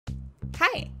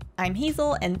Hi, I'm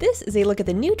Hazel, and this is a look at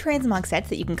the new transmog sets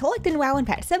that you can collect in WoW in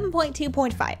patch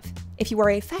 7.2.5. If you are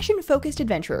a fashion-focused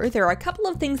adventurer, there are a couple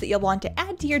of things that you'll want to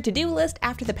add to your to-do list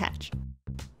after the patch.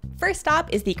 First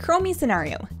stop is the Chromie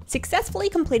Scenario. Successfully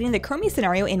completing the Chromie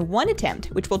Scenario in one attempt,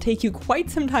 which will take you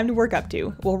quite some time to work up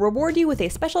to, will reward you with a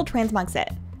special transmog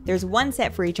set. There's one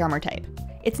set for each armor type.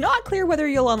 It's not clear whether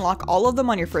you'll unlock all of them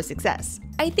on your first success.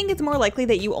 I think it's more likely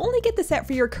that you only get the set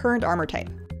for your current armor type.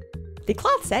 The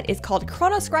cloth set is called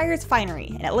Chronoscryer's Finery,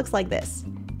 and it looks like this.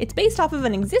 It's based off of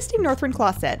an existing Northrend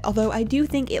cloth set, although I do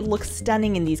think it looks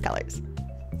stunning in these colors.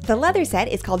 The leather set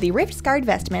is called the Riftscarred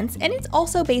Vestments, and it's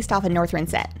also based off a Northrend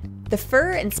set. The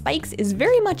fur and spikes is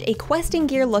very much a questing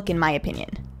gear look in my opinion.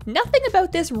 Nothing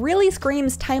about this really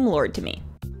screams Time Lord to me.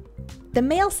 The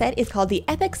mail set is called the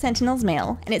Epoch Sentinel's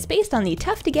Mail, and it's based on the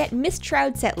tough-to-get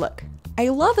Mistshroud set look. I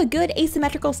love a good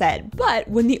asymmetrical set, but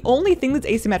when the only thing that's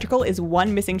asymmetrical is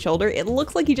one missing shoulder, it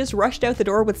looks like you just rushed out the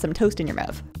door with some toast in your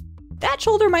mouth. That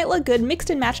shoulder might look good mixed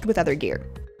and matched with other gear.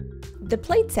 The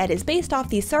plate set is based off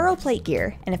the Sorrow plate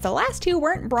gear, and if the last two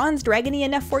weren't bronze dragony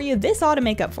enough for you, this ought to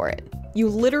make up for it. You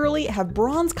literally have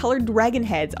bronze-colored dragon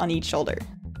heads on each shoulder.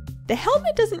 The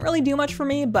helmet doesn't really do much for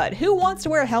me, but who wants to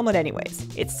wear a helmet anyways?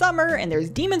 It's summer, and there's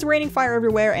demons raining fire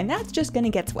everywhere, and that's just gonna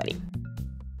get sweaty.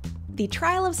 The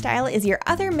Trial of Style is your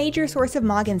other major source of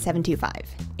Mog in 7.2.5.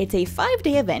 It's a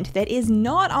 5-day event that is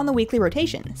not on the weekly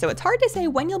rotation, so it's hard to say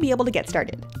when you'll be able to get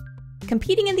started.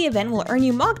 Competing in the event will earn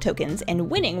you Mog tokens, and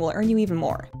winning will earn you even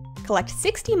more. Collect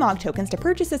 60 Mog tokens to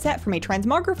purchase a set from a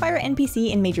Transmographer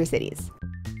NPC in major cities.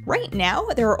 Right now,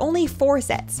 there are only 4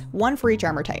 sets, one for each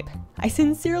armor type. I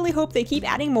sincerely hope they keep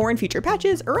adding more in future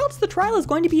patches, or else the trial is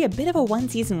going to be a bit of a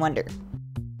one-season wonder.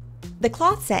 The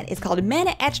cloth set is called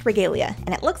Mana-Etched Regalia,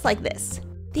 and it looks like this.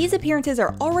 These appearances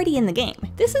are already in the game.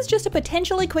 This is just a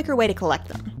potentially quicker way to collect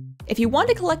them. If you want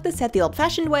to collect the set the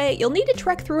old-fashioned way, you'll need to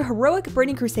trek through heroic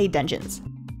Burning Crusade dungeons.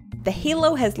 The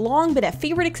halo has long been a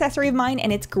favorite accessory of mine,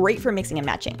 and it's great for mixing and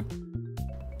matching.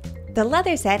 The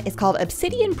leather set is called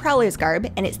Obsidian Prowler's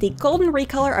Garb, and it's the golden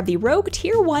recolor of the Rogue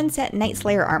Tier 1 set Night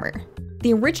Slayer armor.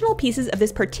 The original pieces of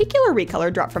this particular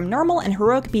recolor drop from normal and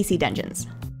heroic BC dungeons.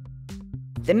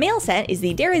 The mail set is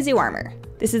the Derizu armor.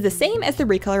 This is the same as the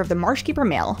recolor of the Marshkeeper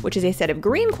mail, which is a set of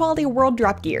green quality world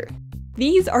drop gear.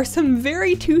 These are some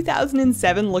very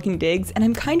 2007 looking digs, and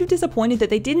I'm kind of disappointed that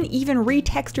they didn't even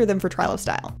retexture them for Trial of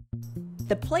Style.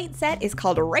 The plate set is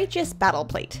called Righteous Battle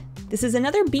Plate. This is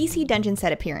another BC dungeon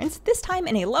set appearance, this time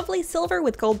in a lovely silver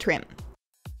with gold trim.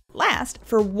 Last,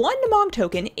 for 1 Mog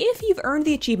token, if you've earned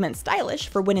the achievement Stylish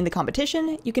for winning the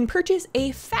competition, you can purchase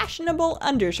a fashionable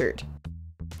undershirt.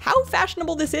 How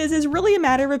fashionable this is really a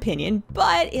matter of opinion,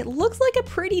 but it looks like a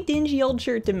pretty dingy old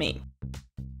shirt to me.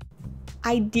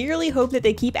 I dearly hope that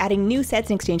they keep adding new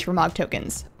sets in exchange for Mog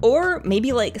tokens. Or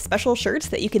maybe like special shirts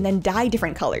that you can then dye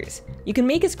different colors. You can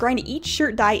make us grind each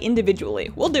shirt dye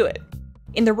individually. We'll do it.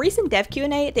 In the recent dev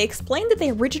Q&A, they explained that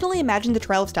they originally imagined the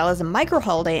Trial of Style as a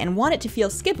micro-holiday and want it to feel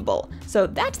skippable, so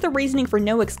that's the reasoning for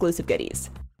no exclusive goodies.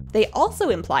 They also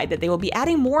implied that they will be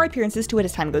adding more appearances to it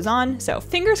as time goes on, so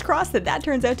fingers crossed that that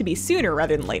turns out to be sooner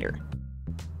rather than later.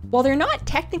 While they're not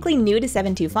technically new to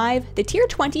 7.2.5, the Tier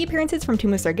 20 appearances from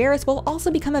Tomb of Sargeras will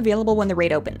also become available when the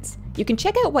raid opens. You can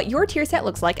check out what your tier set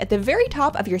looks like at the very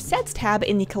top of your Sets tab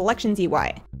in the Collections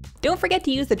UI. Don't forget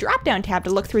to use the drop-down tab to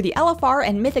look through the LFR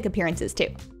and Mythic appearances too.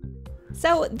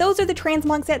 So those are the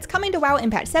transmog sets coming to WoW in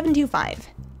patch 7.2.5.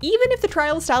 Even if the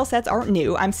Trial of Style sets aren't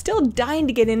new, I'm still dying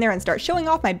to get in there and start showing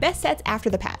off my best sets after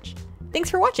the patch. Thanks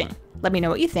for watching. Let me know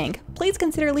what you think. Please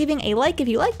consider leaving a like if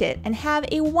you liked it, and have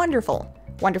a wonderful,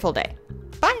 wonderful day.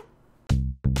 Bye!